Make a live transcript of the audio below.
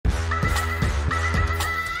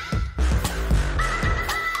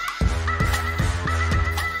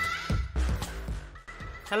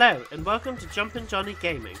Hello and welcome to Jumpin' Johnny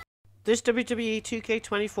Gaming. This WWE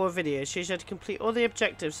 2K24 video shows you how to complete all the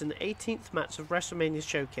objectives in the 18th match of Wrestlemania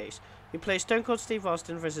Showcase. We play Stone Cold Steve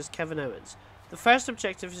Austin vs Kevin Owens. The first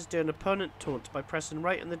objective is to do an opponent taunt by pressing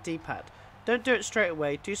right on the D-pad. Don't do it straight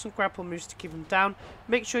away, do some grapple moves to keep him down,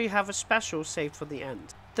 make sure you have a special saved for the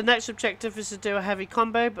end. The next objective is to do a heavy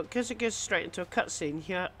combo, but because it goes straight into a cutscene,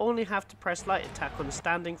 you only have to press light attack on a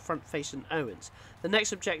standing front-facing Owens. The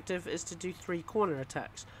next objective is to do 3 corner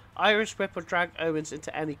attacks. Irish whip or drag Owens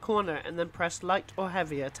into any corner and then press light or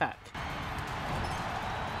heavy attack.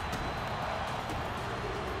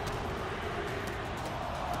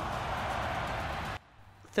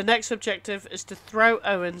 The next objective is to throw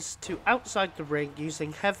Owens to outside the ring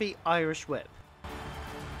using heavy Irish whip.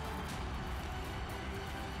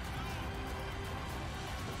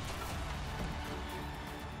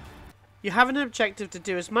 You have an objective to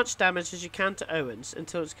do as much damage as you can to Owens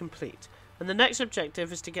until it's complete, and the next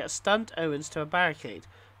objective is to get a stunned Owens to a barricade.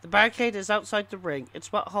 The barricade is outside the ring,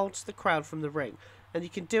 it's what holds the crowd from the ring, and you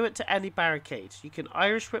can do it to any barricade. You can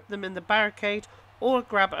Irish whip them in the barricade, or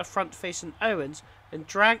grab a front facing Owens and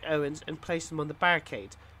drag Owens and place them on the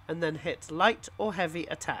barricade, and then hit light or heavy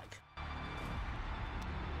attack.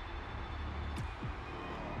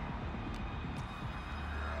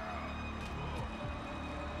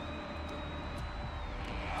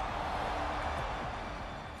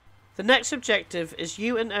 The next objective is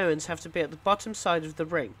you and Owens have to be at the bottom side of the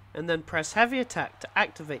ring, and then press heavy attack to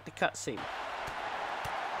activate the cutscene.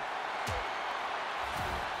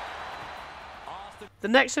 The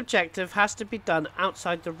next objective has to be done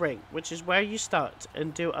outside the ring, which is where you start,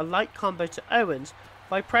 and do a light combo to Owens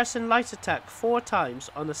by pressing light attack 4 times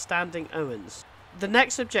on a standing Owens. The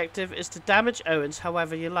next objective is to damage Owens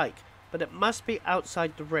however you like, but it must be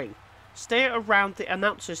outside the ring. Stay around the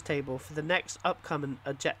announcer's table for the next upcoming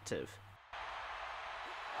objective.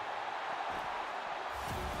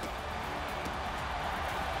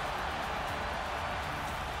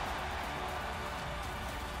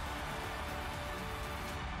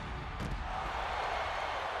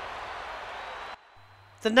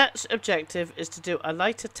 The next objective is to do a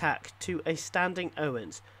light attack to a standing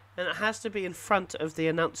Owens, and it has to be in front of the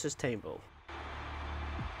announcer's table.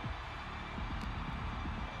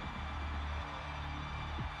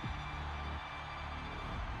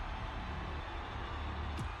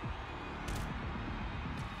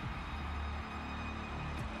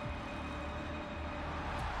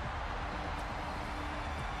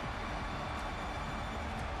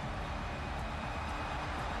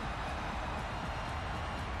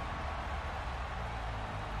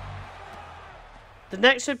 The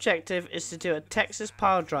next objective is to do a Texas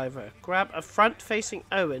piledriver. Grab a front-facing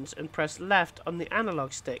Owens and press left on the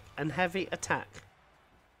analog stick and heavy attack.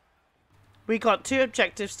 We got 2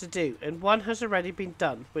 objectives to do, and one has already been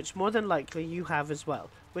done, which more than likely you have as well,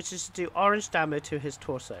 which is to do orange damo to his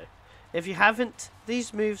torso. If you haven't,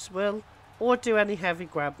 these moves will, or do any heavy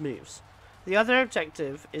grab moves. The other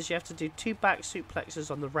objective is you have to do 2 back suplexes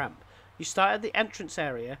on the ramp. You start at the entrance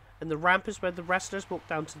area, and the ramp is where the wrestlers walk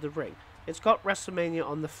down to the ring. It's got Wrestlemania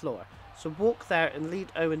on the floor, so walk there and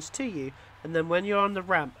lead Owens to you, and then when you're on the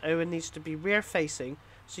ramp, Owen needs to be rear facing,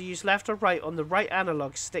 so use left or right on the right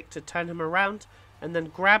analog stick to turn him around, and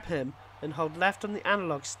then grab him and hold left on the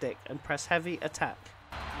analog stick and press heavy attack.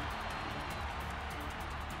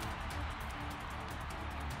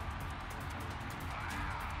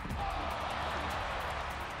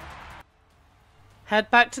 Head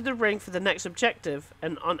back to the ring for the next objective,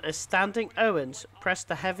 and on a standing Owens, press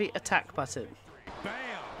the heavy attack button. Bam!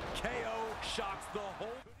 KO shocks the whole...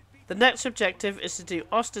 The next objective is to do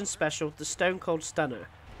Austin's special, the Stone Cold Stunner.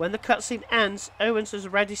 When the cutscene ends, Owens is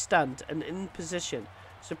already stunned and in position,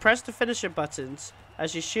 so press the finisher buttons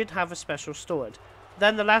as you should have a special stored.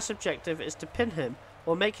 Then the last objective is to pin him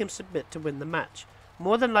or make him submit to win the match.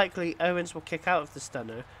 More than likely, Owens will kick out of the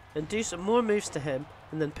stunner and do some more moves to him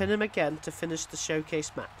and then pin him again to finish the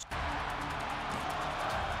showcase match.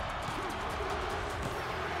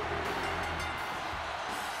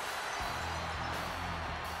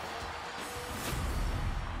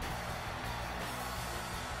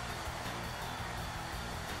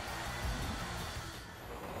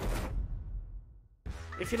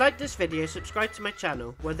 If you like this video, subscribe to my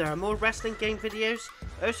channel where there are more wrestling game videos.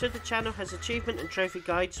 Also, the channel has achievement and trophy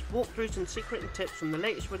guides, walkthroughs and secret and tips from the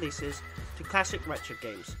latest releases to classic retro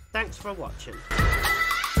games. Thanks for watching.